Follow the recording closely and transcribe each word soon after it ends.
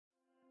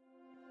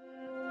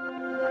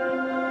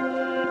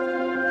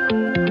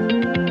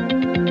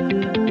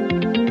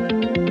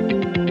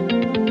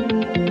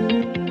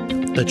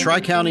The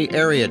Tri-County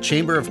Area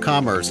Chamber of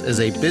Commerce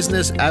is a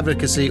business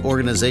advocacy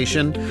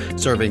organization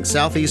serving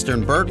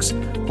southeastern Berks,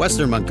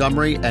 western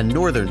Montgomery, and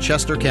northern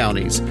Chester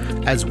counties,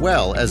 as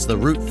well as the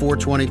Route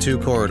 422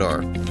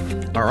 corridor.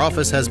 Our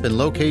office has been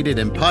located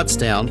in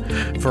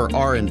Pottstown for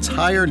our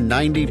entire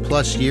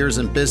 90-plus years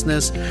in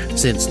business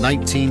since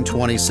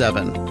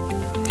 1927.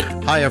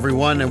 Hi,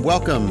 everyone, and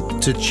welcome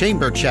to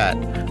Chamber Chat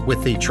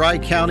with the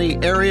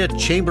Tri-County Area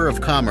Chamber of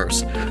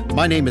Commerce.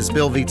 My name is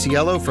Bill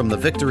Vitiello from the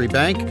Victory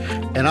Bank,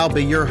 and I'll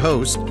be your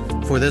host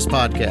for this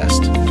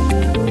podcast.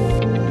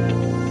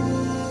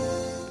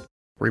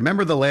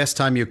 Remember the last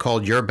time you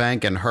called your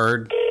bank and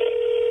heard?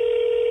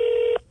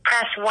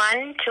 Press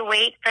 1 to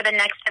wait for the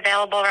next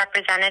available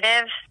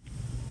representative.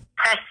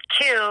 Press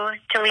 2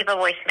 to leave a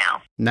voicemail.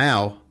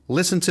 Now,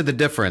 listen to the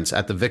difference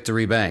at the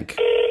Victory Bank.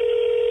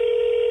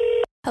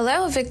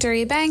 Hello,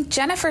 Victory Bank.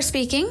 Jennifer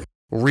speaking.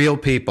 Real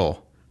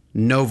people.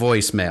 No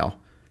voicemail.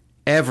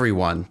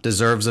 Everyone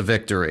deserves a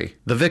victory.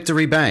 The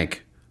Victory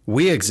Bank.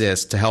 We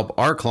exist to help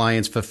our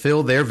clients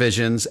fulfill their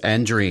visions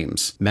and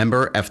dreams.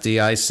 Member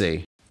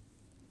FDIC.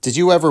 Did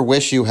you ever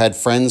wish you had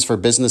friends for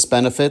business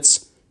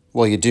benefits?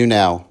 Well, you do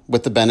now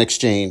with the Ben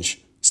Exchange.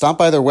 Stop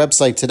by their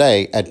website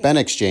today at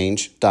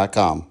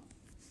benexchange.com.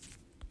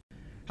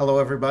 Hello,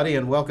 everybody,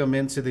 and welcome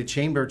into the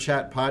Chamber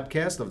Chat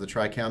podcast of the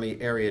Tri-County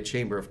Area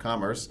Chamber of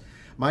Commerce.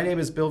 My name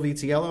is Bill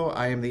Vitiello.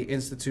 I am the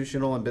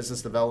Institutional and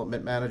Business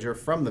Development Manager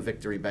from the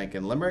Victory Bank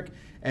in Limerick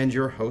and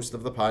your host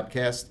of the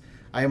podcast.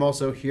 I am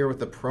also here with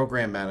the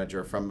Program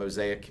Manager from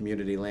Mosaic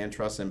Community Land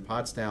Trust in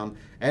Pottstown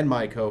and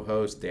my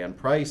co-host, Dan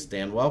Price.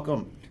 Dan,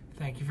 welcome.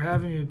 Thank you for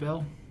having me,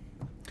 Bill.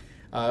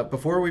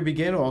 Before we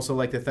begin, I'd also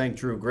like to thank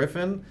Drew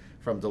Griffin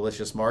from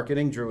Delicious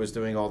Marketing. Drew is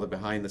doing all the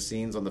behind the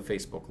scenes on the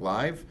Facebook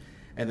Live.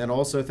 And then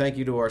also thank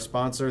you to our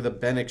sponsor, the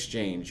Ben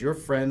Exchange, your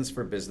friends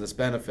for business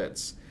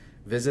benefits.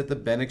 Visit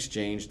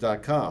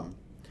thebenexchange.com.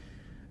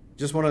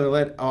 Just wanted to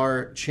let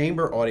our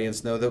chamber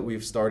audience know that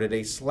we've started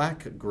a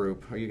Slack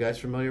group. Are you guys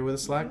familiar with a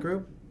Slack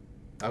group?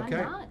 Okay.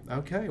 I'm not.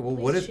 Okay. Well,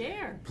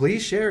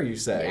 Please share, you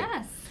say?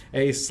 Yes.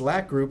 A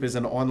Slack group is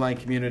an online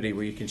community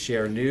where you can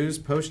share news,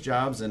 post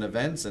jobs and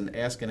events, and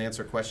ask and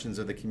answer questions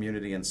of the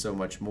community and so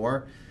much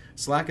more.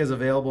 Slack is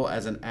available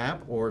as an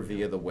app or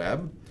via the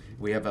web.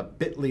 We have a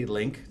bit.ly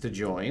link to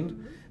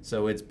join.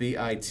 So it's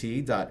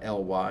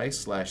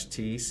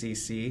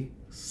bit.ly/TCC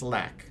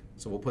Slack.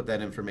 So we'll put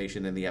that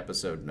information in the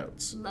episode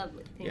notes.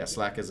 Lovely. Thank you.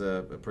 Slack is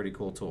a pretty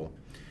cool tool.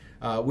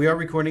 We are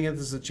recording it.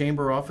 This is a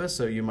chamber office,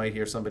 so you might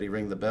hear somebody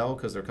ring the bell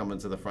because they're coming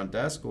to the front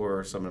desk,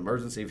 or some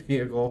emergency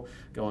vehicle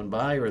going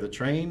by, or the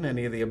train,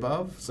 any of the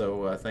above.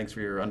 So thanks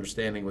for your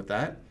understanding with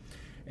that.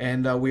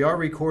 And we are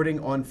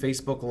recording on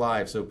Facebook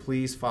Live, so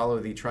please follow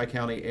the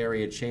Tri-County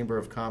Area Chamber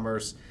of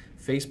Commerce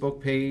Facebook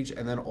page,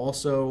 and then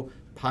also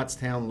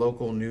Pottstown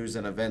Local News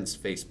and Events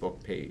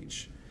Facebook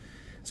page.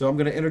 So I'm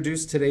going to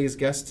introduce today's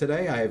guest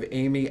today. I have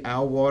Amy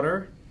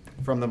Auwaerter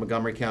from the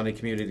Montgomery County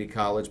Community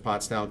College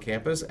Pottstown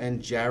campus,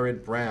 and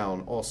Jared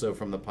Brown, also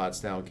from the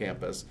Pottstown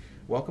campus.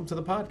 Welcome to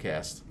the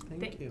podcast.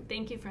 Thank you.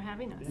 Thank you for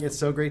having us. It's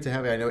so great to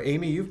have you. I know,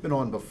 Amy, you've been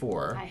on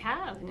before. I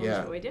have, and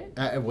enjoyed it.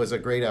 It was a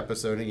great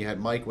episode, and you had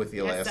Mike with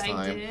you last time. Yes,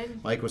 I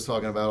did. Mike was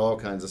talking about all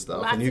kinds of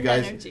stuff. Lots and you of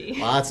guys, energy.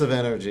 Lots of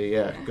energy,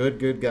 yeah.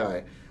 Good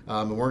guy.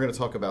 And we're going to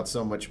talk about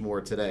so much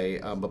more today.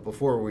 But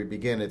before we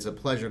begin, it's a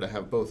pleasure to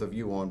have both of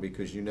you on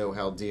because you know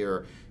how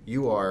dear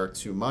you are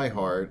to my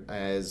heart,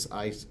 as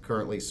I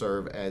currently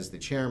serve as the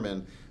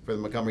chairman for the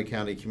Montgomery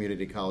County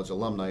Community College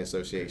Alumni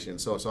Association.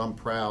 So I'm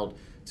proud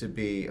to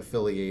be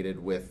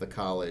affiliated with the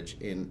college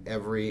in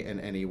every and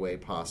any way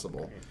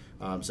possible.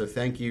 So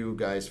thank you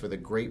guys for the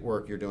great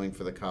work you're doing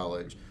for the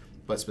college,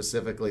 but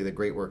specifically the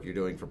great work you're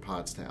doing for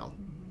Pottstown.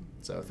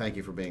 So thank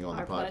you for being on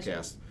the podcast.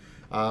 Pleasure.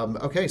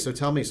 Okay, so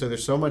tell me, so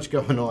there's so much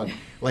going on.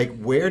 Like,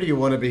 where do you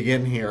want to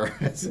begin here?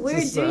 Where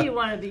do you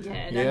want to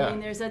begin? Yeah. I mean,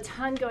 there's a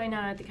ton going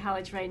on at the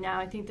college right now.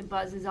 I think the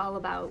buzz is all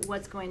about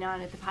what's going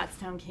on at the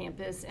Pottstown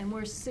campus, and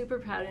we're super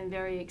proud and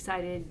very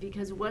excited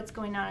because what's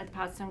going on at the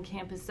Pottstown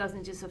campus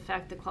doesn't just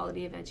affect the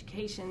quality of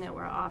education that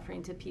we're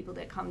offering to people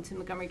that come to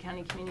Montgomery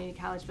County Community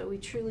College, but we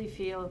truly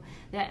feel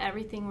that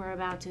everything we're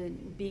about to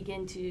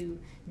begin to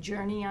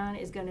journey on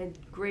is going to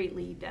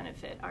greatly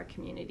benefit our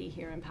community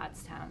here in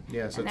Pottstown.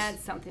 Yeah, so and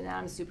that's something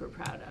that I'm super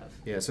proud of.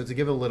 Yeah, so to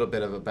give a little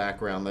bit of a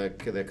background,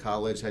 the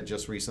college had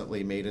just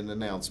recently made an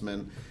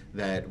announcement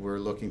that we're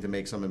looking to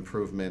make some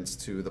improvements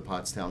to the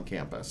Pottstown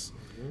campus.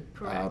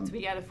 Correct.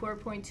 We got a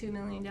 $4.2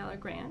 million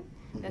grant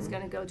that's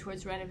going to go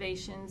towards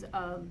renovations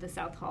of the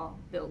South Hall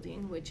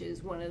building, which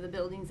is one of the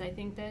buildings I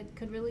think that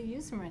could really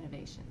use some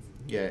renovations.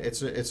 Yeah, it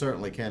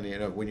certainly can. You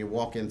know, when you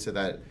walk into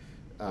that,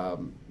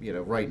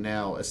 right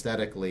now,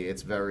 aesthetically,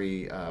 it's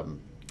very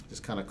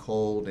just kind of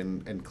cold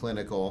and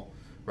clinical.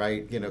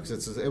 right? You know,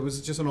 because it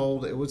was just an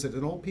old. Was it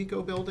an old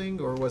Pico building,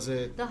 or was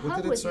it? The what hub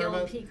did it was the serve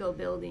old as? Pico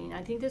building.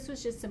 I think this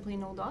was just simply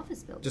an old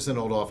office building. Just an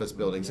old office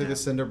building. So Yeah. the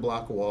cinder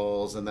block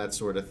walls and that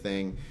sort of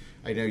thing.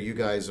 I know you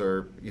guys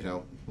are,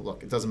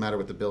 look, it doesn't matter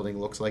what the building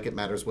looks like. It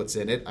matters what's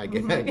in it. I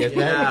get Yeah.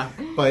 that.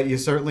 But you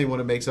certainly want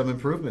to make some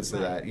improvements to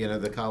Right.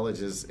 that. The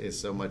college is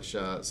so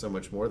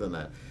much more than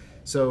that.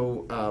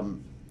 So,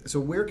 so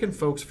where can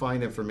folks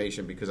find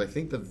information? Because I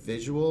think the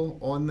visual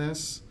on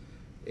this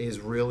is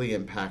really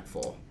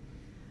impactful.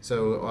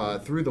 So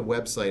through the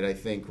website, I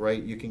think,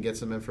 right, you can get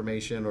some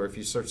information, or if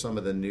you search some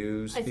of the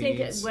news I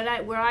feeds.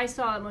 think where I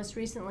saw it most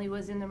recently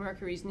was in the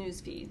Mercury's news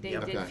feed. They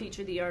Yep. did Okay.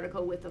 feature the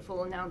article with the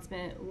full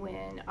announcement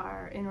when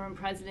our interim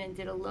president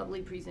did a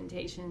lovely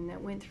presentation that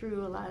went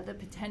through a lot of the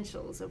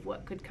potentials of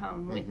what could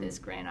come with this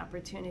grant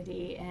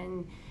opportunity.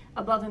 And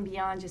above and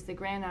beyond just the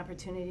grant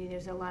opportunity,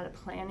 there's a lot of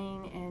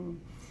planning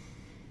and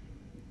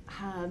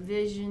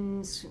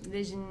visions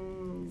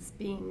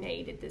being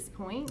made at this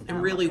point. And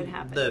what really could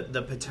happen.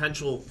 the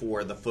potential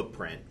for the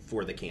footprint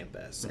for the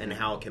campus and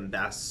how it can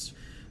best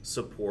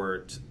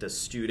support the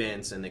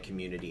students and the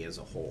community as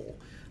a whole.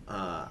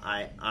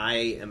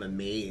 I am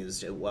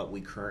amazed at what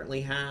we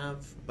currently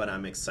have, but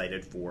I'm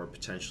excited for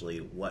potentially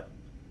what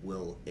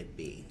will it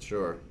be.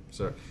 Sure.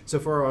 So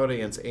for our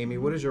audience, Amy,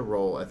 what is your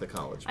role at the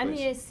college? I'm please?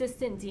 the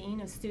assistant dean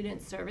of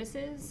student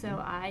services,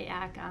 so I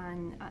act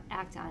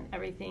on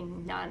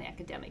everything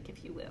non-academic,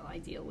 if you will. I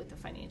deal with the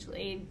financial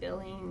aid,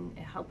 billing,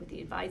 help with the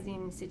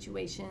advising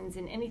situations,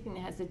 and anything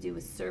that has to do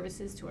with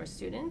services to our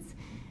students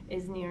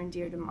is near and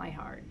dear to my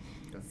heart.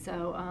 Okay.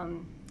 So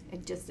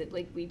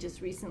we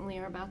just recently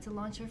are about to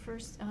launch our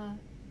first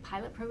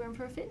pilot program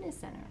for a fitness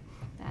center.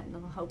 That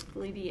will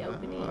hopefully be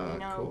opening,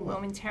 cool.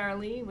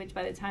 momentarily, which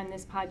by the time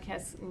this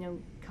podcast,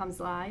 comes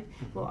live,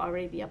 will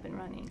already be up and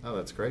running. Oh,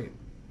 that's great.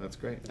 That's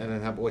great. And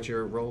then what's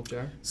your role,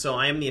 Jared? So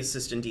I am the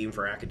assistant dean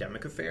for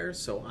academic affairs,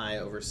 so I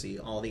oversee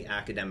all the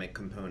academic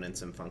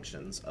components and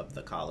functions of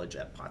the college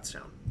at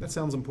Pottstown. That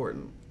sounds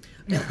important.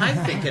 I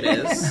think it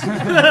is.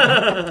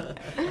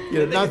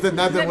 Not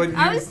that when you...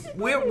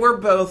 We're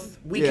both,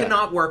 we Yeah.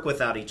 cannot work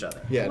without each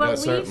other. Yeah, What no, we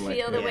certainly.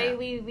 feel, the Yeah.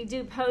 way we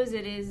do pose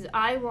it is,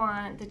 I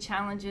want the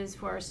challenges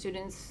for our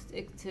students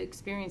to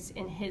experience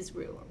in his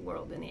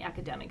world, in the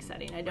academic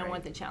setting. I don't Right.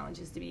 want the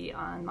challenges to be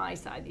on my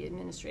side, the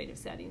administrative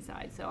setting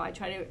side. So I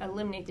try to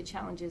eliminate the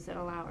challenges that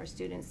allow our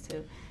students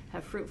to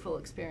have fruitful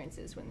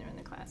experiences when they're in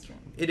the classroom.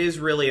 It is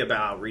really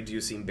about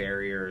reducing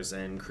barriers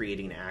and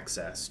creating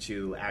access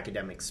to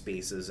academic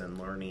spaces and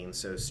learning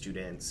so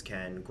students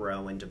can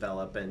grow and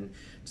develop and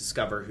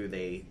discover who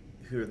they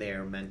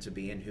are meant to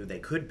be and who they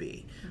could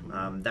be.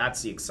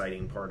 That's the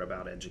exciting part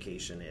about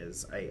education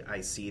is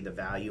I see the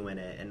value in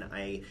it, and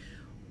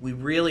we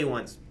really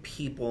want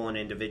people and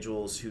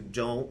individuals who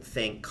don't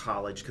think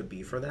college could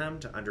be for them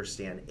to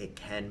understand it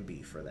can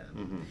be for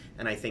them.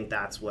 And I think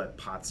that's what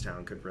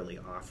Pottstown could really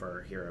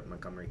offer here at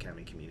Montgomery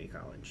County Community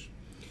College.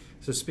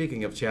 So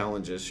speaking of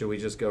challenges, should we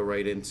just go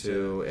right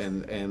into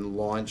and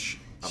launch?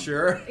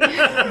 Sure.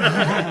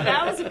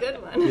 That was a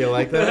good one. You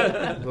like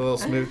that? A little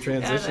smooth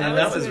transition. Yeah,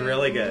 That was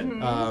really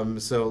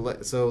good. So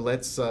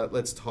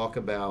let's talk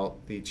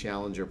about the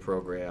Challenger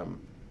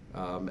program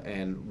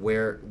and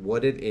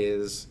what it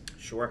is.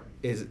 Sure.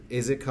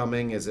 Is it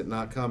coming? Is it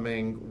not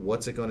coming?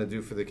 What's it going to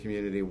do for the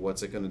community?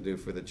 What's it going to do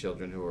for the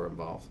children who are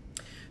involved?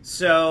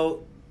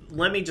 So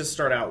let me just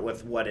start out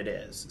with what it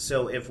is.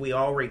 So if we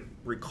all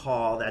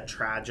recall that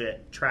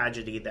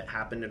tragedy that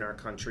happened in our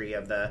country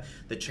of the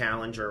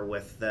Challenger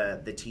with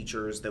the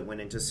teachers that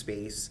went into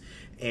space,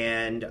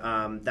 and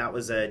that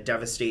was a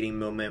devastating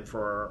moment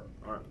for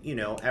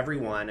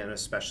everyone, and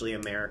especially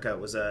America. It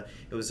was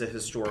a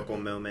historical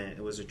moment.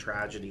 It was a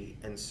tragedy,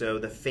 and so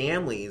the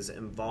families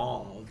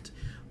involved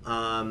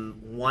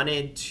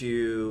wanted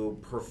to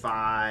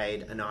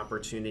provide an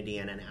opportunity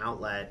and an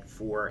outlet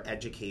for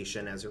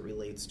education as it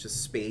relates to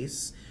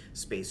space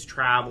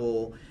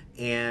travel,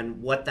 and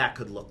what that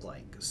could look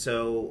like.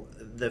 So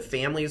the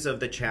families of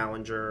the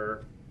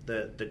Challenger,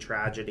 the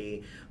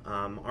tragedy,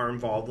 are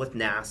involved with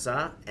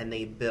NASA, and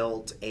they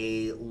built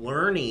a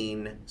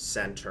learning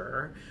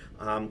center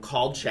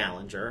called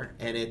Challenger,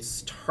 and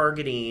it's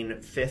targeting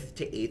 5th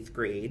to 8th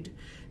grade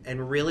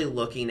and really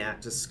looking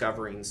at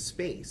discovering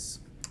space.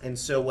 And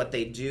so what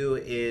they do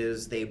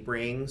is they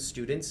bring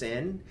students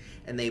in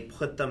and they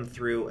put them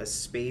through a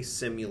space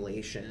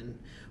simulation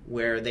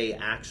where they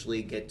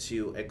actually get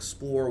to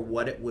explore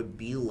what it would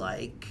be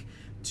like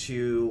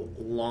to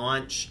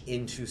launch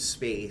into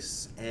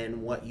space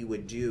and what you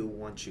would do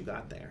once you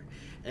got there.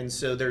 And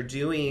so they're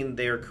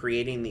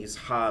creating these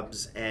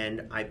hubs,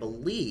 and I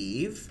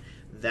believe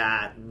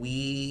that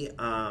we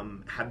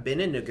have been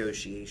in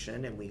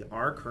negotiation, and we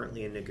are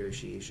currently in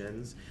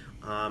negotiations.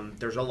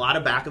 There's a lot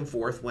of back and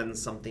forth when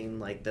something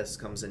like this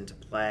comes into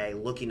play,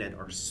 looking at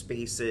our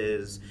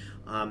spaces.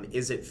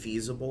 Is it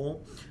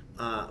feasible?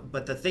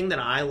 But the thing that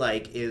I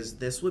like is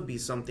this would be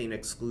something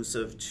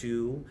exclusive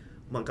to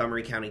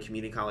Montgomery County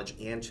Community College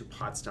and to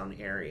Pottstown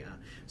area.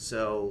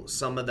 So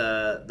some of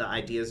the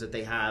ideas that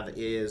they have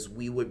is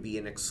we would be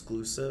an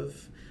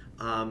exclusive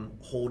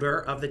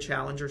holder of the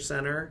Challenger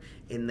Center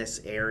in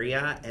this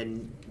area,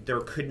 and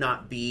there could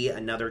not be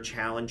another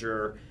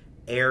Challenger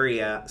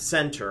area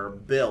center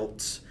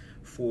built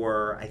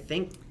for, I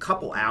think, a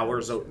couple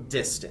hours of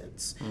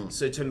distance.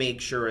 So to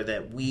make sure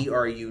that we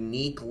are a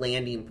unique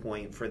landing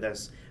point for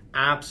this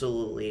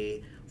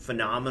absolutely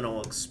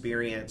phenomenal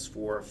experience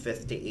for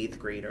 5th to 8th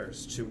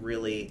graders to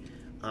really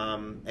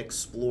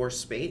explore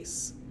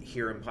space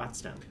here in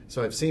Pottstown.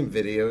 So I've seen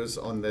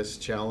videos on this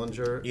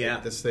Challenger. Yeah.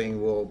 This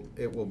thing will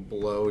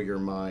blow your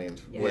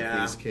mind what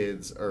Yeah. these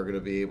kids are going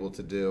to be able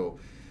to do.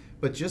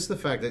 But just the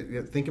fact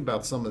that, think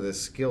about some of the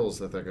skills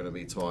that they're going to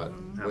be taught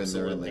when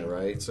they're in there,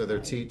 right? So their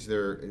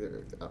their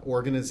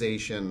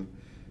organization,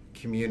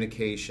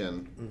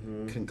 communication,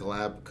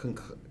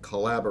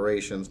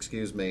 collaboration,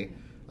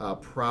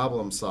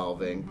 problem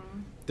solving.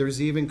 There's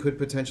even could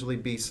potentially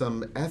be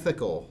some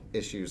ethical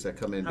issues that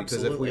come in, because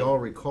if we Absolutely. all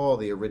recall,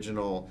 the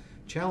original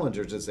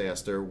Challenger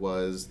disaster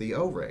was the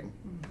O-ring.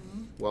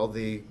 Well,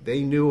 they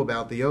knew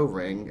about the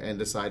O-ring and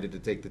decided to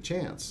take the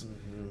chance.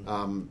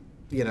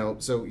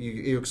 So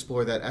you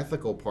explore that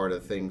ethical part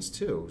of things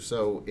too.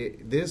 So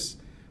this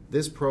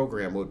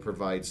program would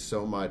provide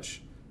so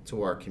much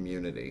to our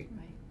community.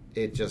 Right.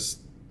 It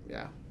just,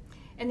 yeah.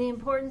 And the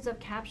importance of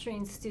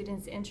capturing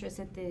students' interest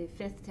at the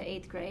 5th to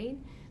 8th grade,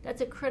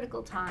 that's a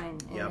critical time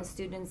in Yep. a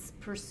student's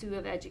pursuit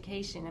of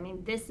education. I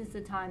mean, this is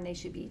the time they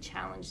should be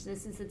challenged.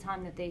 This is the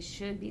time that they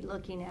should be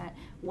looking at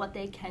what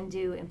they can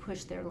do and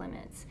push their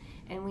limits.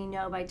 And we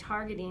know by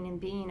targeting and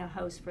being a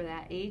host for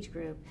that age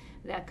group,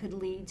 that could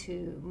lead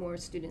to more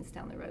students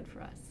down the road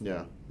for us.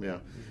 Yeah, yeah.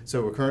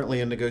 So we're currently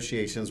in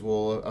negotiations.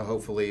 We'll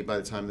hopefully, by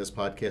the time this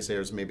podcast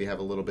airs, maybe have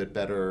a little bit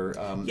better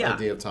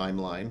idea of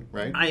timeline,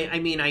 right? I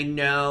mean, I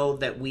know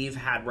that we've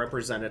had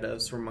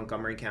representatives from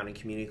Montgomery County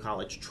Community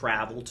College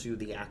travel to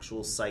the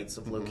actual sites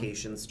of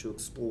locations to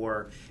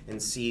explore and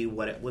see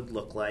what it would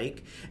look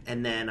like.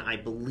 And then I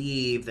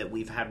believe that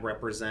we've had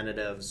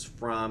representatives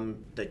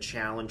from the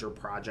Challenger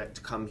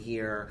project come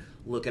here,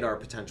 look at our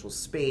potential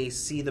space,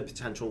 see the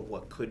potential of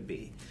what could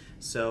be.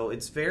 So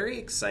it's very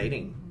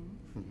exciting.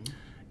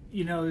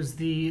 You know, as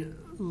the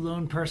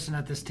lone person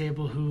at this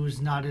table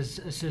who's not as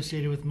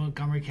associated with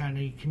Montgomery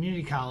County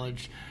Community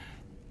College,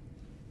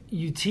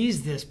 you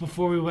teased this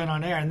before we went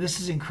on air, and this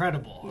is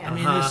incredible. Yeah. I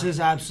mean, this is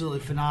absolutely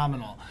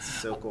phenomenal.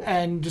 So cool.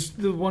 And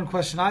just the one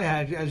question I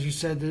had, as you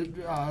said,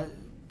 that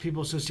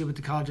people associated with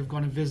the college have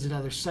gone and visited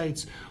other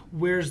sites.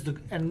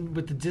 And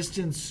with the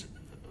distance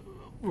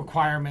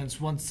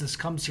requirements, once this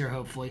comes here,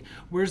 hopefully,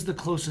 where's the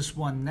closest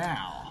one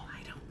now?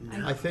 I don't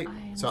know. I think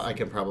so. I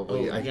can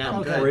probably.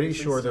 I'm Okay. pretty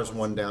sure there's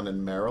one down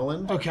in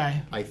Maryland.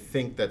 Okay. I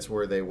think that's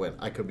where they went.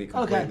 I could be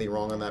completely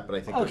wrong on that, but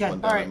I think Okay. there's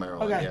one All down right. in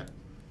Maryland. Okay. Yeah.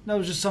 That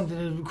was just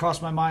something that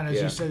crossed my mind as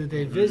Yeah. you said that they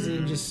had visited.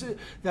 And just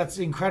that's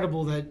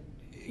incredible that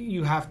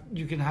you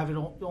can have it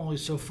only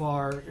so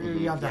far.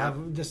 You have to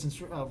have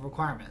distance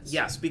requirements.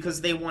 Yes,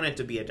 because they want it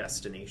to be a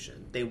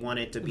destination. They want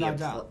it to be Without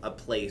doubt. a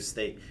place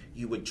that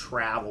you would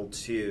travel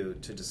to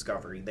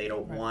discovery. They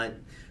don't want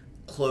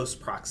close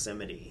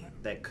proximity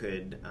that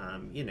could,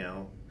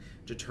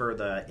 deter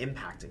the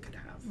impact it could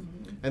have.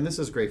 And this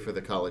is great for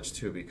the college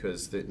too,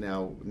 because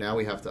now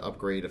we have to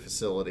upgrade a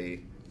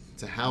facility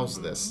to house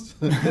this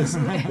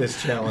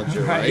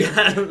Challenger, right?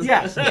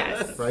 Yes.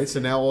 Right. So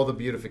now all the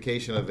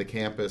beautification of the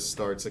campus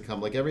starts to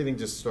come. Like everything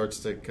just starts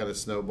to kind of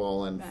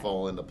snowball and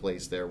fall into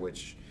place there,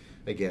 which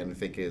again I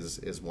think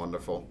is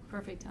wonderful.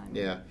 Perfect time.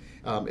 Yeah.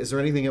 Is there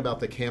anything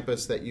about the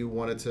campus that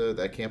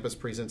that campus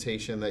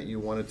presentation that you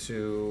wanted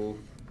to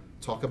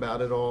talk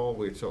about at all?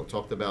 We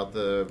talked about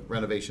the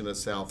renovation of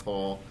South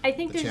Hall. I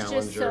think the there's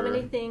just so Challenger.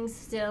 many things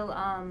still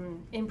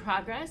in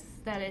progress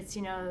that it's,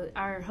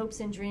 our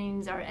hopes and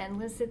dreams are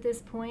endless at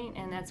this point,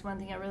 and that's one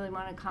thing I really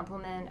want to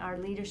compliment our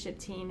leadership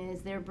team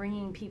is they're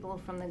bringing people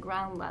from the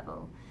ground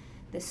level.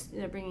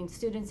 They're bringing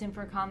students in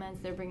for comments,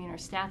 they're bringing our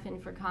staff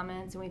in for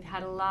comments, and we've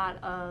had a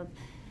lot of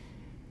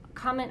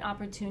comment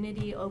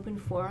opportunity open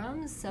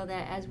forums so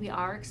that as we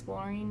are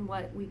exploring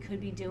what we could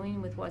be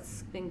doing with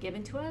what's been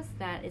given to us,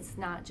 that it's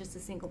not just a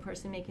single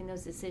person making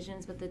those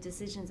decisions, but the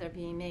decisions are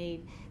being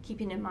made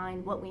keeping in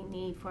mind what we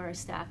need for our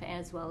staff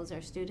as well as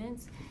our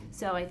students.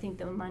 So I think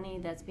the money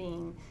that's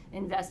being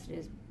invested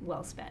is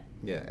well spent.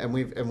 Yeah, and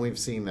we've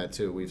seen that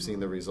too. We've seen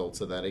the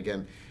results of that.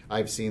 Again,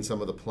 I've seen some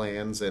of the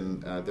plans,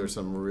 and there's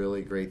some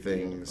really great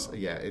things. Beautiful.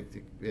 Yeah,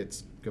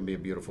 it's going to be a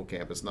beautiful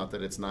campus. Not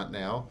that it's not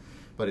now,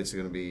 but it's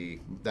going to be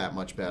that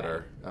much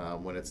better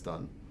when it's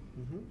done.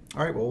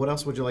 All right. Well, what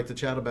else would you like to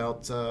chat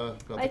about the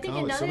I think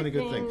college? So another many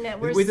good thing things. that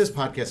we're With this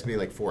podcast, could be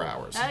like 4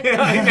 hours. I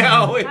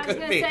know, it I was could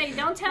going be. to say,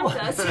 don't tempt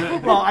us.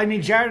 Well, I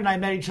mean, Jared and I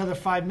met each other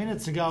 5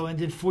 minutes ago and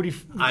did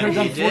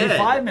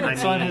 45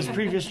 minutes on his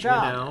previous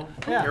job.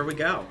 Yeah. Here we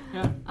go.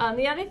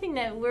 The other thing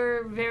that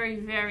we're very,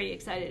 very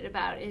excited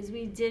about is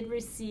we did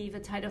receive a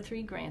Title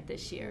III grant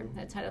this year.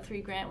 That Title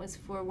III grant was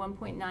for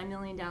 $1.9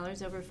 million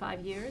over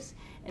 5 years,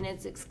 and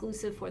it's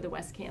exclusive for the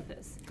West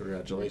Campus.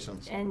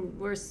 Congratulations. And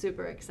we're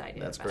super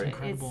excited That's about That's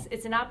incredible.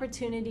 It's an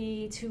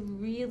opportunity to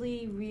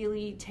really,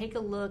 really take a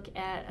look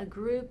at a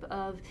group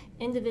of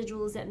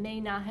individuals that may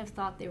not have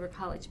thought they were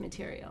college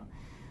material.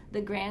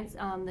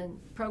 The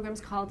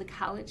program's called the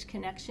College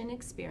Connection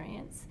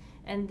Experience,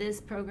 and this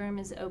program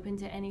is open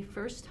to any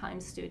first-time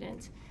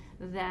student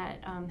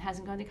that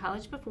hasn't gone to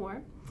college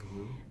before.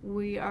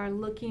 We are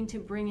looking to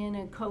bring in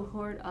a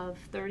cohort of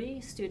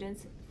 30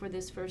 students for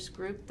this first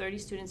group, 30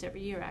 students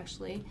every year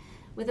actually,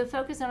 with a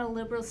focus on a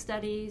liberal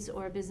studies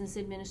or a business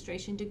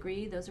administration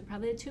degree. Those are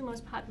probably the two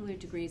most popular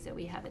degrees that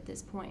we have at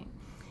this point.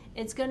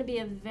 It's going to be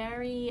a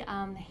very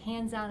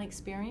hands-on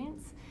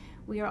experience.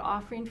 We are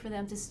offering for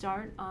them to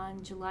start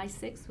on July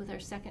 6th with our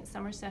second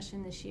summer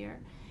session this year,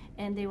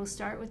 and they will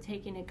start with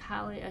taking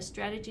a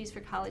Strategies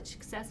for College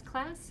Success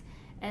class,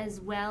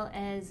 as well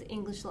as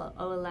English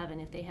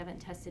 011 if they haven't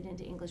tested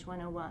into English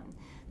 101.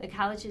 The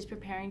college is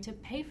preparing to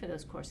pay for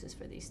those courses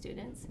for these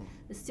students.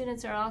 The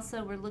students are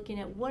also, we're looking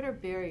at what are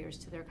barriers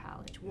to their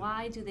college.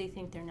 Why do they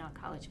think they're not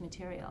college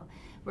material?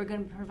 We're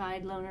going to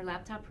provide loaner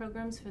laptop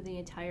programs for the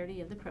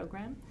entirety of the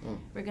program.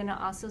 We're going to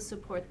also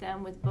support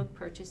them with book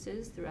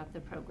purchases throughout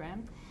the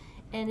program.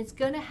 And it's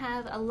going to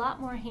have a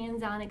lot more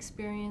hands-on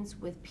experience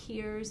with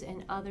peers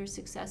and other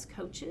success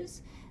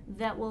coaches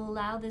that will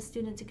allow the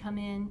student to come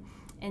in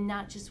and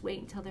not just wait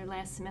until their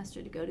last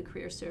semester to go to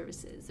career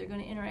services. They're going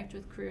to interact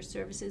with career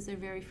services their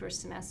very first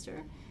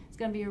semester. It's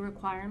going to be a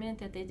requirement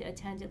that they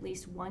attend at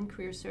least one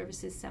career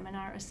services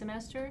seminar a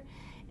semester,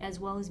 as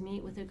well as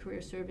meet with a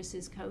career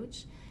services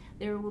coach.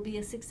 There will be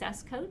a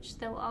success coach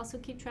that will also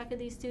keep track of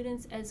these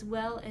students, as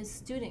well as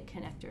student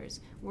connectors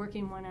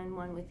working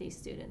one-on-one with these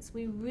students.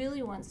 We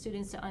really want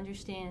students to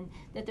understand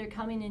that they're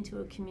coming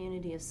into a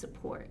community of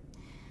support.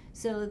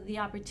 So the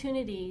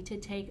opportunity to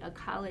take a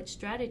college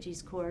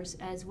strategies course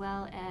as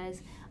well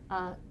as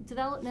a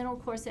developmental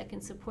course that can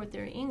support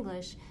their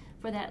English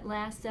for that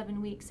last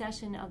 7-week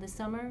session of the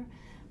summer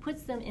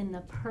puts them in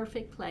the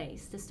perfect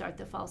place to start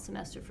the fall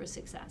semester for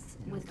success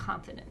with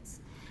confidence.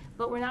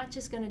 But we're not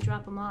just going to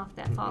drop them off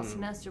that fall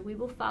semester. We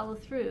will follow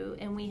through,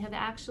 and we have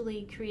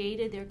actually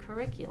created their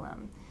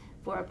curriculum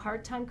for a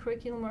part-time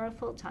curriculum or a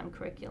full-time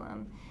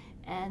curriculum.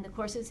 And the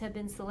courses have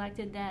been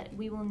selected that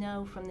we will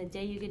know from the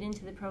day you get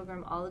into the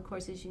program all the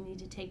courses you need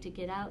to take to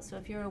get out. So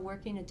if you're a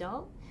working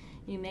adult,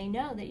 you may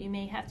know that you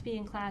may have to be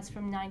in class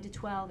from 9 to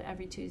 12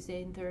 every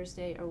Tuesday and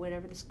Thursday or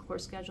whatever the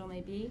course schedule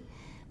may be.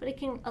 But it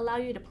can allow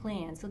you to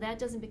plan, so that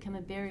doesn't become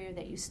a barrier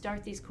that you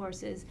start these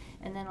courses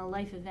and then a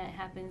life event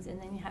happens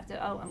and then you have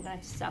to, I'm going to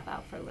have to stop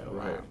out for a little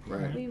while.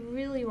 Right. We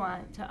really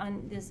want to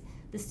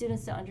the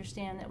students to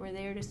understand that we're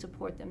there to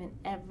support them in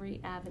every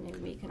avenue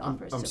we can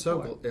offer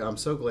support. I'm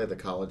so glad the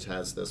college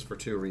has this for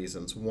two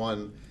reasons.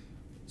 One,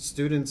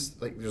 students,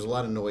 there's a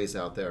lot of noise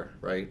out there,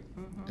 right?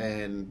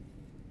 And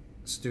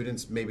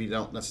students maybe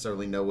don't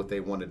necessarily know what they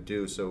want to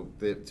do, so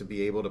to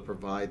be able to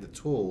provide the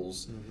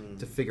tools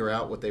to figure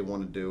out what they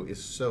want to do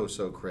is so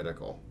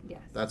critical. Yes.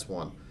 That's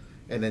one.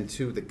 And then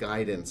two, the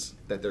guidance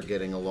that they're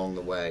getting along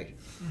the way.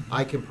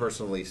 I can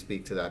personally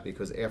speak to that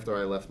because after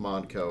I left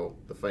Modco,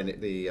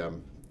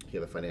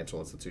 the financial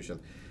institution,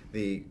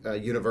 the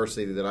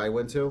university that I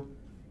went to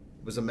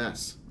was a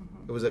mess.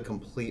 It was a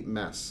complete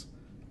mess.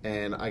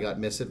 And I got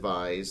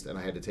misadvised and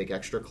I had to take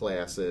extra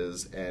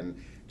classes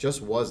and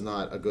just was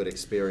not a good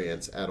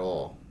experience at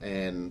all.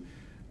 And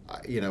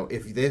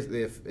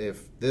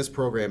if this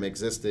program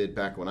existed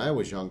back when I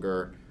was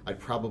younger, I'd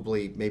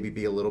probably maybe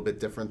be a little bit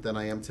different than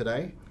I am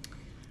today.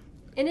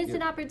 And it's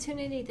an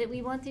opportunity that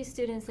we want these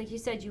students, like you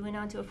said, you went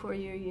on to a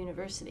 4-year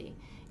university.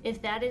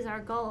 If that is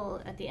our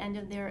goal at the end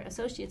of their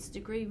associate's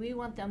degree, we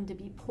want them to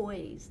be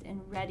poised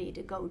and ready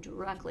to go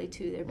directly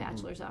to their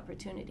bachelor's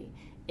opportunity.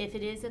 If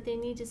it is that they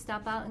need to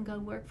stop out and go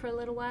work for a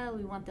little while,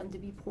 we want them to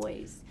be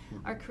poised.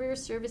 Our career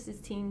services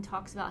team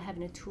talks about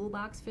having a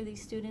toolbox for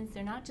these students.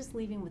 They're not just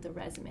leaving with a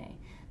resume.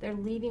 They're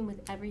leaving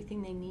with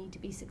everything they need to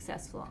be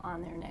successful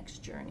on their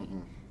next journey.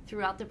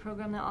 Throughout the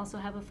program, they also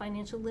have a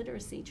financial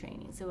literacy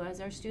training. So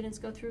as our students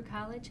go through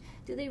college,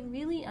 do they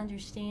really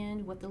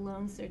understand what the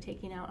loans they're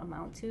taking out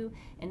amount to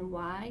and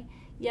why?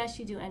 Yes,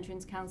 you do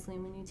entrance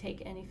counseling when you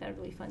take any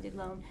federally funded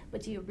loan,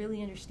 but do you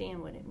really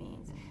understand what it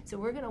means? So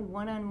we're going to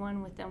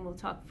one-on-one with them. We'll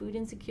talk food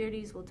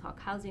insecurities, we'll talk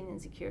housing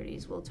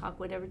insecurities, we'll talk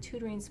whatever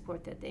tutoring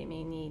support that they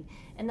may need.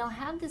 And they'll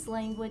have this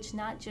language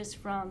not just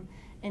from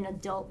an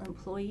adult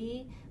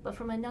employee, but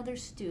from another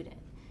student.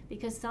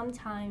 Because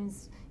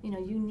sometimes, you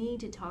need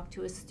to talk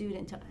to a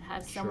student to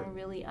have someone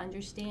really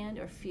understand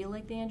or feel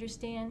like they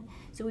understand.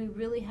 So we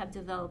really have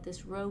developed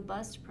this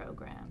robust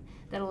program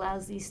that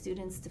allows these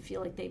students to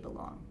feel like they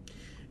belong.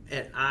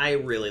 And I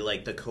really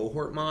like the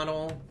cohort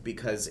model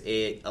because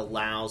it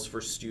allows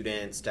for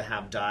students to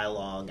have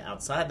dialogue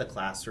outside the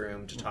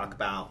classroom to talk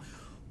about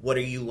what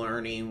are you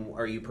learning?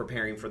 Are you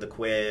preparing for the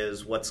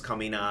quiz? What's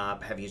coming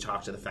up? Have you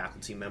talked to the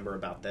faculty member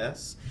about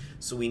this?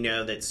 So we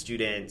know that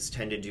students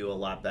tend to do a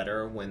lot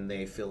better when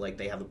they feel like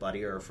they have a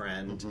buddy or a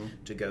friend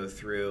to go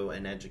through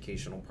an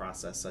educational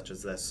process such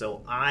as this.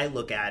 So I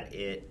look at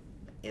it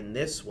in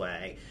this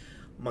way.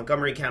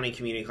 Montgomery County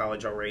Community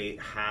College already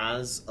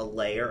has a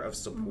layer of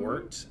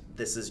support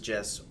This is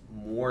just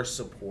more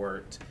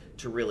support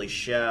to really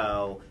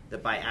show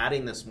that by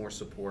adding this more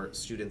support,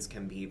 students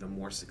can be even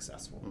more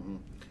successful.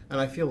 And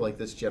I feel like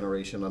this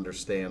generation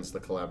understands the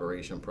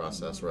collaboration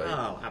process, right?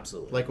 Oh,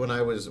 absolutely. Like when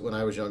I was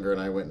younger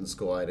and I went in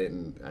school, I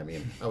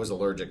was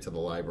allergic to the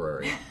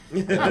library,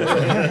 and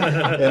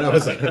I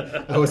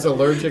was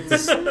allergic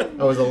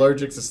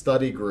to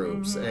study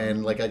groups,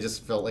 and like I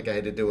just felt like I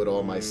had to do it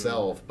all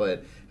myself.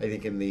 But I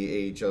think in the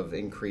age of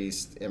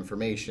increased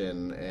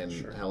information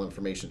and how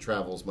information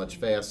travels much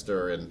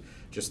faster, and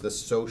just the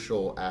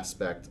social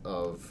aspect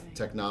of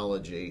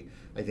technology,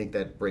 I think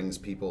that brings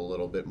people a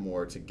little bit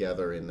more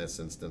together in this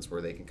instance,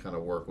 where they can kind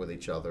of work with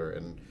each other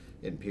and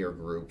in peer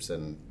groups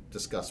and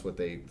discuss what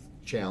they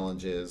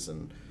challenges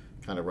and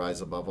kind of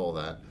rise above all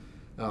that.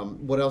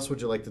 What else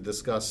would you like to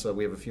discuss?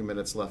 We have a few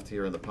minutes left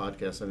here in the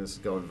podcast, and this is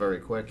going very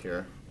quick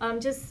here.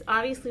 Just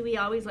obviously, we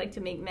always like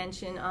to make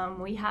mention.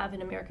 We have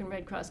an American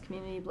Red Cross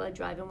Community Blood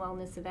Drive and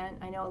Wellness event.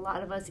 I know a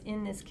lot of us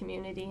in this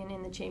community and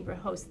in the chamber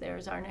host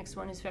theirs. Our next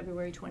one is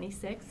February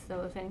 26th.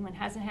 So if anyone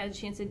hasn't had a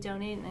chance to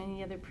donate in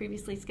any other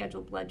previously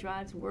scheduled blood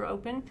drives, we're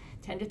open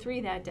 10 to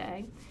 3 that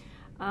day.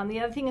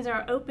 The other thing is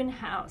our open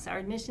house. Our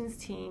admissions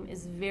team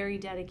is very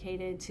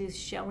dedicated to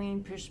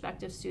showing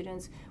prospective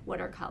students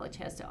what our college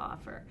has to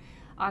offer.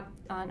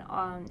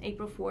 On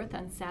April 4th,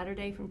 on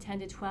Saturday from 10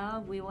 to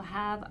 12, we will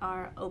have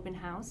our open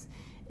house.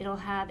 It'll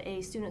have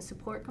a student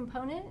support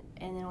component,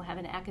 and it'll have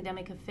an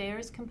academic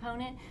affairs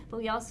component, but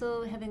we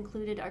also have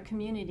included our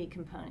community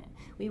component.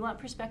 We want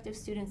prospective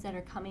students that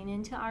are coming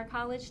into our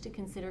college to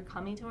consider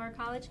coming to our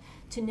college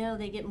to know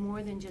they get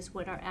more than just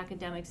what our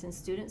academics and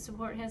student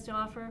support has to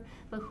offer,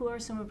 but who are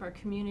some of our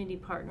community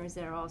partners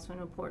that are also an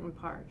important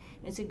part.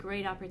 And it's a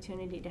great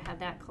opportunity to have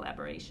that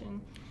collaboration.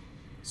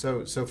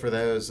 So for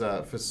those,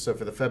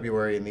 for the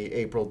February and the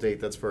April date,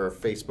 that's for our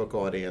Facebook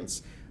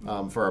audience.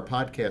 For our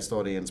podcast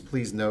audience,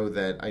 please know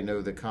that I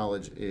know the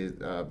college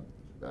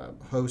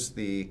hosts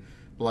the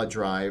blood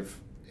drive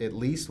at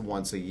least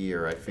once a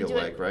year, I feel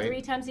like, right?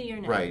 3 times a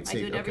year now. Right. I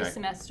do it every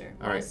semester,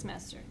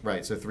 semester.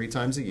 Right, so 3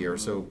 times a year.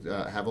 So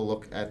have a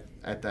look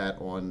at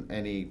that on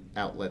any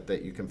outlet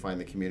that you can find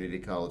the community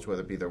college,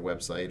 whether it be their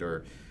website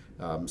or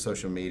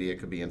social media. It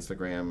could be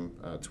Instagram,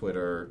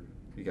 Twitter.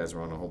 You guys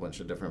are on a whole bunch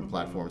of different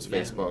platforms,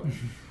 Facebook.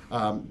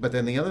 But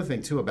then the other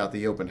thing, too, about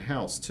the open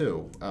house,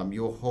 too,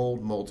 you'll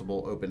hold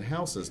multiple open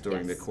houses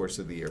during the course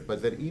of the year.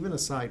 But then even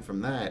aside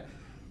from that,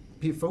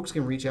 folks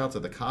can reach out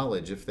to the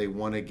college if they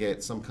want to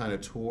get some kind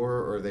of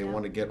tour or they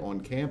want to get on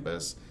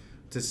campus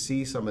to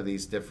see some of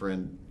these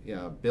different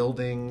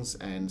buildings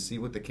and see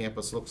what the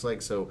campus looks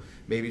like. So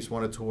maybe you just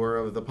want a tour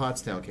of the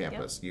Pottstown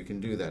campus. You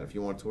can do that. If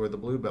you want to tour the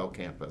Bluebell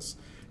campus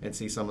and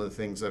see some of the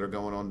things that are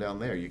going on down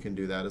there, you can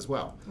do that as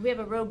well. We have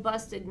a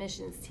robust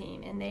admissions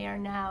team, and they are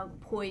now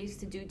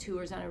poised to do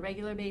tours on a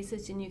regular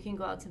basis, and you can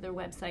go out to their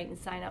website and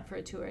sign up for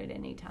a tour at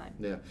any time.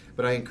 Yeah,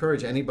 but I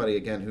encourage anybody,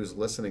 again, who's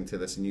listening to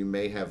this, and you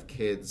may have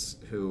kids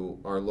who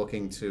are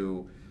looking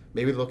to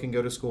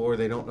go to school, or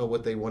they don't know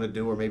what they want to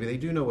do, or maybe they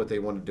do know what they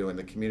want to do, and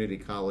the community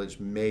college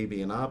may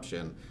be an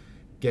option.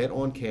 Get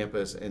on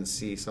campus and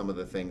see some of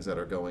the things that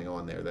are going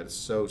on there. That is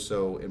so,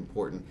 so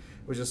important.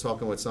 I was just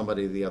talking with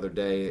somebody the other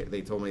day.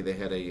 They told me they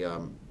had a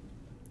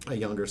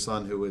younger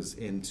son who was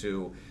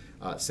into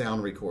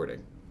sound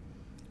recording.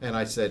 And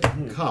I said,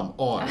 come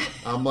on.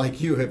 I'm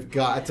like, you have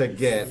got to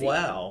get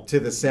to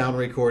the sound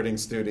recording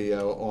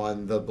studio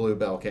on the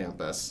Bluebell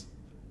campus.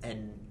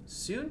 And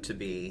soon to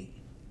be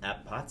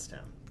at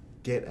Pottstown.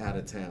 Get out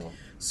of town.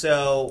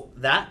 So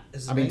that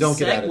is a nice don't segue.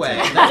 Get out of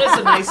town. That is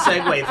a nice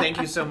segue. Thank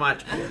you so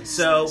much.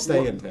 So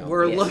stay in town.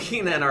 We're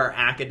looking at our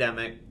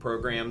academic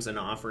programs and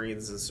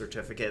offerings and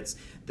certificates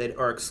that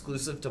are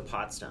exclusive to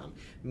Pottstown.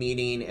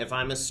 Meaning, if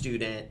I'm a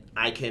student,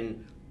 I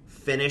can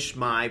finish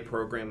my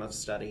program of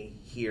study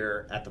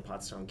here at the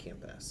Pottstown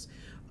campus.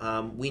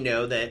 We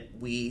know that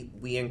we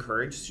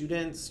encourage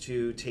students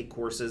to take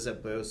courses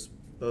at both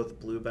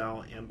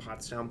Bluebell and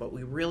Pottstown, but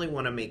we really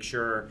want to make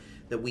sure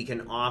that we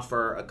can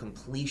offer a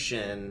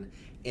completion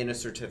in a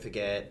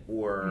certificate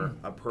or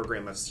a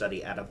program of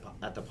study at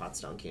the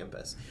Pottstown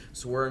campus.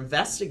 So we're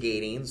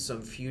investigating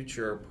some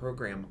future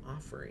program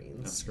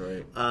offerings. That's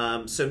great.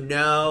 So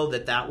know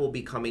that will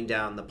be coming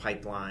down the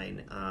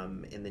pipeline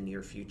in the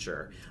near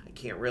future. I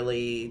can't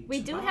really...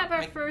 We do have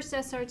our first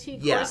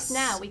SRT course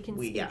now. We can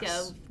speak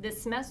of this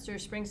semester.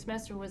 Spring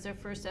semester was our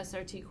first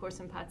SRT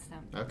course in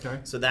Pottstown. Okay.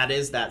 So that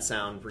is that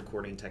sound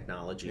recording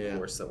technology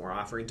course that we're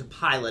offering to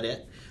pilot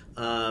it.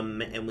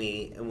 And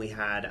we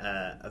had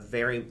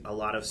a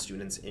lot of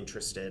students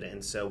interested,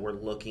 and so we're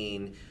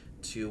looking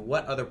to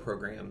what other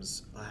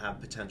programs have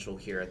potential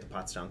here at the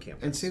Pottstown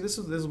campus. And see, this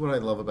is what I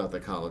love about the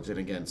college, and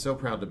again, so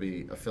proud to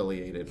be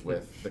affiliated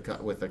with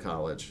the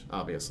college.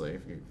 Obviously,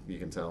 if you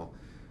can tell,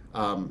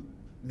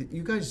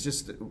 you guys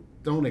just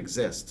don't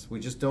exist. We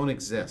just don't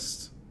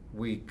exist.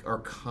 We are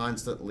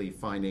constantly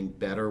finding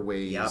better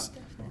ways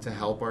to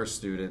help our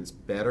students,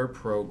 better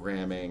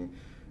programming.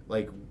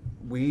 I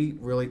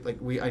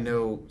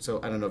know, so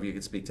I don't know if you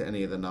could speak to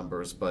any of the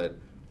numbers, but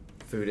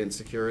food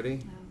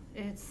insecurity,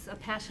 It's a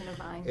passion of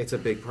mine. It's a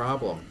big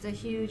problem. It's a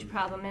huge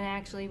problem, and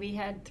actually we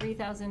had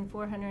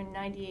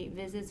 3,498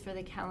 visits for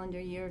the calendar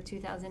year of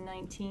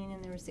 2019,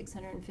 and there were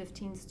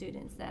 615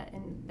 students that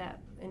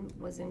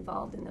was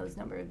involved in those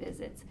number of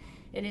visits.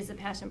 It is a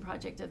passion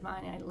project of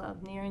mine. I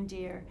love near and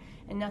dear,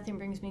 and nothing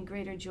brings me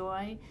greater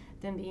joy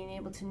than being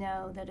able to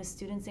know that a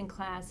student's in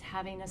class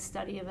having a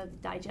study of a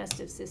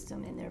digestive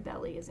system in their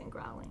belly isn't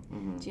growling.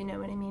 Mm-hmm. Do you know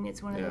what I mean?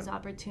 It's one of Yeah. those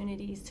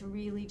opportunities to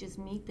really just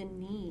meet the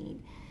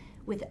need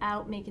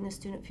without making the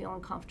student feel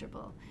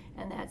uncomfortable.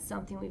 And that's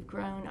something we've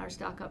grown our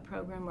Stock Up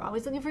program. We're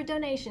always looking for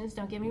donations,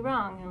 don't get me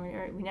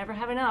wrong. We never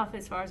have enough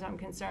as far as I'm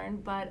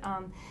concerned, but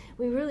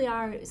we really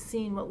are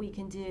seeing what we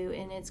can do,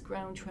 and it's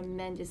grown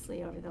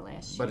tremendously over the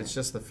last year. But it's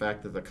just the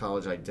fact that the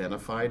college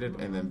identified it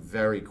and then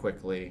very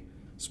quickly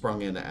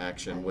sprung into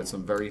action with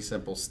some very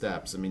simple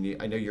steps. I mean,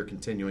 I know you're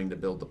continuing to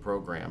build the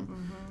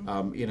program.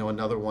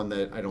 Another one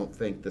that I don't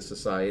think the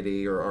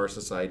society or our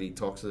society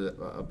talks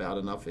about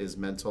enough is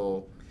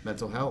mental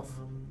health.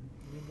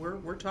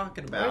 We're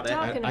talking about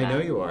it. I know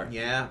you are.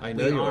 Yeah, I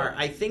know you are.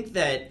 I think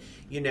that,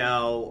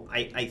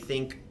 I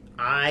think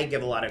I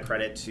give a lot of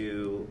credit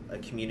to a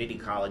community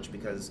college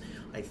because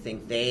I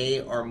think they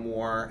are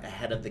more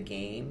ahead of the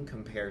game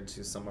compared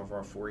to some of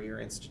our four-year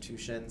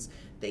institutions.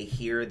 They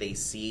hear, they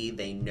see,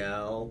 they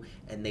know,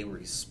 and they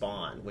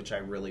respond, which I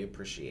really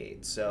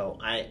appreciate. So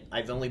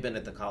I've only been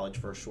at the college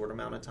for a short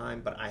amount of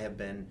time, but I have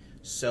been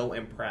so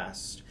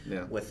impressed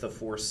with the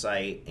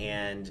foresight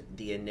and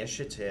the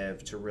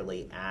initiative to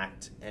really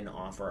act and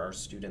offer our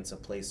students a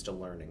place to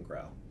learn and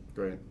grow.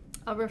 Great.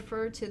 I'll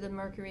refer to the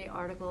Mercury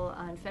article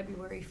on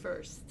February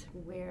 1st,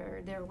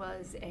 where there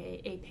was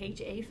a page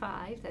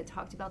A5 that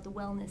talked about the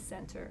wellness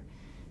center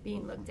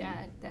being looked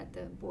at that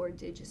the board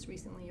did just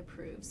recently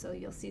approve. So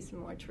you'll see some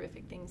more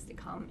terrific things to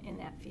come in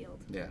that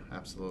field. Yeah,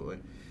 absolutely.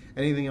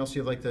 Anything else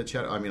you'd like to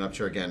chat? I mean, I'm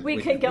sure, again,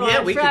 we could go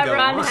on forever.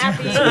 I'm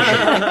happy.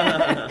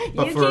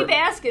 Keep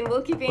asking.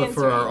 We'll keep answering. But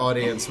for our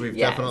audience, we've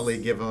Yes.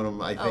 definitely given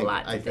them,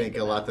 I think,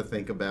 a lot to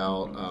think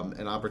about,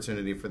 Mm-hmm. an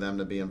opportunity for them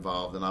to be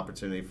involved, an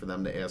opportunity for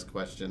them to ask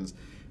questions.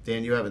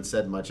 Dan, you haven't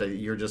said much.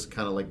 You're just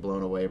kind of like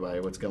blown away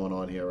by what's going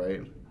on here,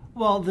 right?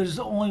 Well, there's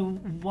only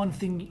one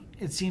thing,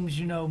 it seems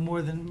you know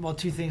more than, well,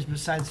 two things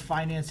besides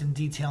finance and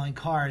detailing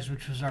cars,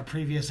 which was our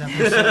previous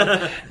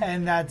episode,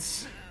 and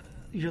that's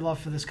your love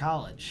for this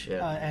college.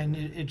 Yeah. And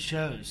it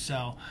shows.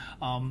 So,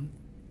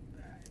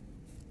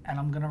 and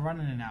I'm going to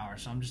run in an hour,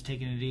 so I'm just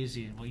taking it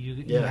easy. Well,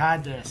 you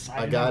had this.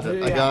 I got it,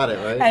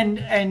 right?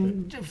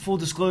 And full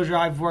disclosure,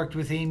 I've worked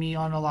with Amy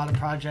on a lot of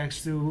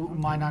projects through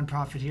my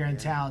nonprofit here in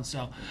town,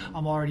 so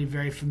I'm already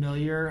very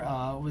familiar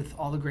with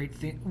all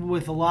the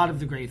with a lot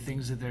of the great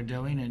things that they're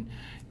doing, and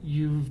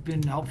you've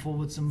been helpful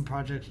with some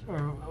projects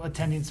or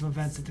attending some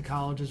events at the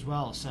college as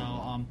well.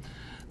 So,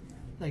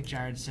 like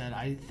Jared said,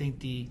 I think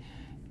the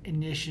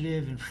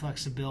initiative and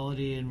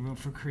flexibility and room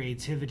for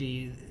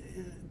creativity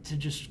to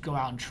just go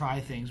out and try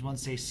things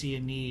once they see a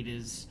need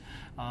is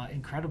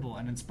incredible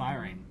and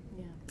inspiring.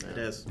 Yeah. It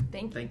is.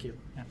 Thank you.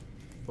 Yeah.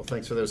 Well,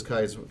 thanks for those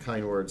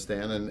kind words,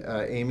 Dan. And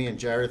Amy and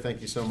Jared,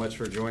 thank you so much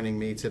for joining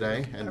me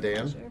today, and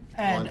Dan. Pleasure.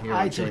 And on here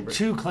I on took Chamber.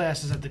 2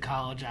 classes at the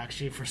college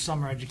actually for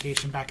summer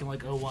education back in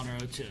like 01 or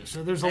 02.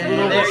 So there's a Hey,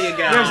 little. there you go.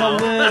 There's a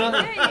little.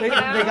 There you They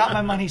go. got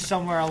my money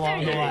somewhere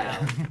along the There you way.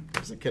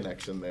 There's a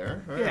connection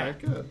there. All Yeah. right,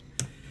 good.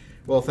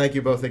 Well, thank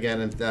you both again,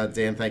 and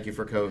Dan, thank you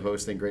for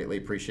co-hosting. Greatly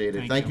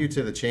appreciated. Thank You you.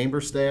 to the chamber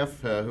staff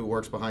who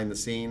works behind the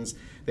scenes.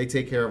 They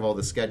take care of all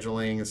the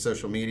scheduling, the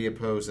social media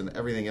posts, and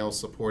everything else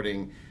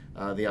supporting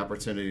the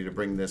opportunity to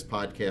bring this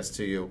podcast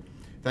to you.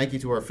 Thank you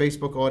to our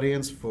Facebook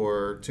audience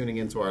for tuning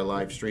into our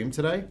live stream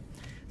today.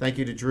 Thank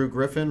you to Drew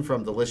Griffin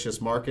from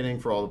Delicious Marketing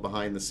for all the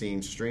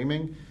behind-the-scenes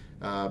streaming.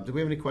 Do we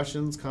have any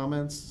questions,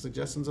 comments,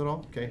 suggestions at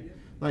all? Okay,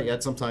 not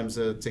yet. Sometimes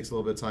it takes a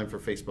little bit of time for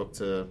Facebook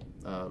to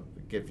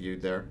get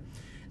viewed there.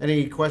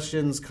 Any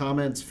questions,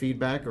 comments,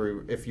 feedback,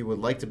 or if you would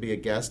like to be a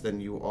guest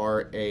and you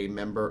are a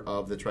member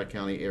of the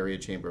Tri-County Area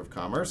Chamber of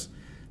Commerce,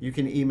 you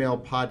can email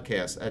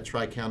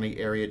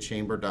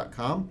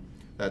podcast@tricountyareachamber.com.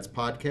 That's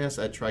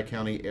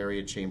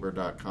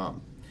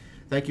podcast@tricountyareachamber.com.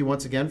 Thank you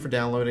once again for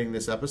downloading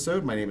this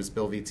episode. My name is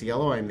Bill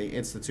Vitiello. I'm the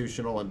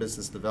Institutional and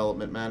Business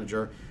Development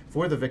Manager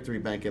for the Victory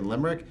Bank in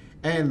Limerick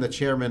and the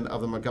chairman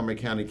of the Montgomery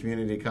County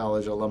Community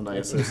College Alumni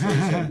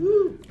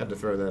Association. Had to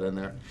throw that in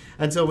there.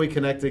 Until we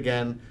connect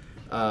again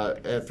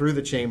through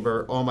the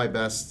chamber, all my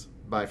best.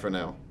 Bye for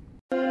now.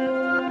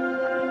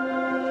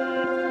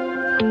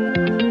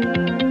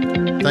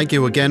 Thank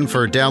you again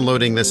for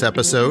downloading this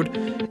episode.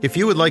 If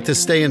you would like to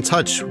stay in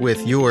touch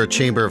with your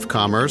Chamber of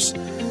Commerce,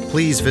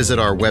 please visit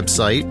our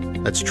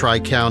website. That's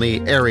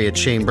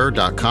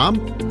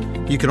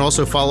tricountyareachamber.com. You can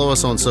also follow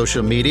us on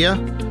social media,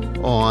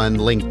 on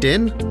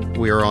LinkedIn.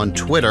 We are on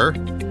Twitter,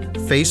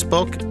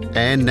 Facebook,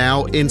 and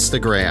now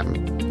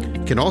Instagram.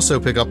 You can also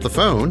pick up the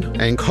phone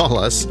and call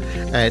us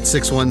at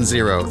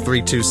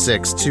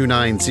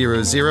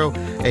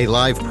 610-326-2900. A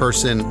live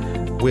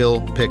person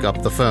will pick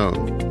up the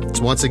phone. It's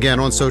once again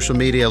on social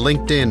media,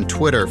 LinkedIn,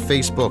 Twitter,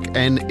 Facebook,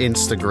 and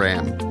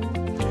Instagram.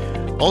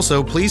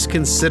 Also, please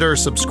consider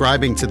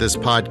subscribing to this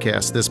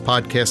podcast. This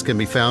podcast can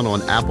be found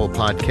on Apple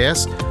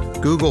Podcasts,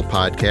 Google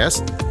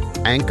Podcasts,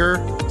 Anchor,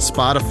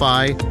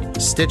 Spotify,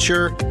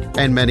 Stitcher,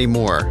 and many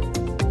more.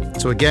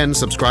 So again,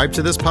 subscribe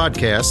to this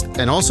podcast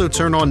and also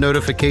turn on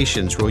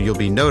notifications where you'll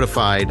be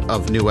notified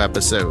of new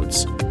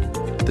episodes.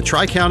 The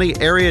Tri-County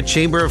Area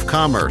Chamber of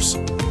Commerce,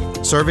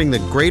 serving the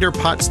greater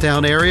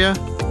Pottstown area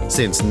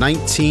since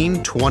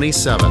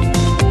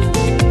 1927.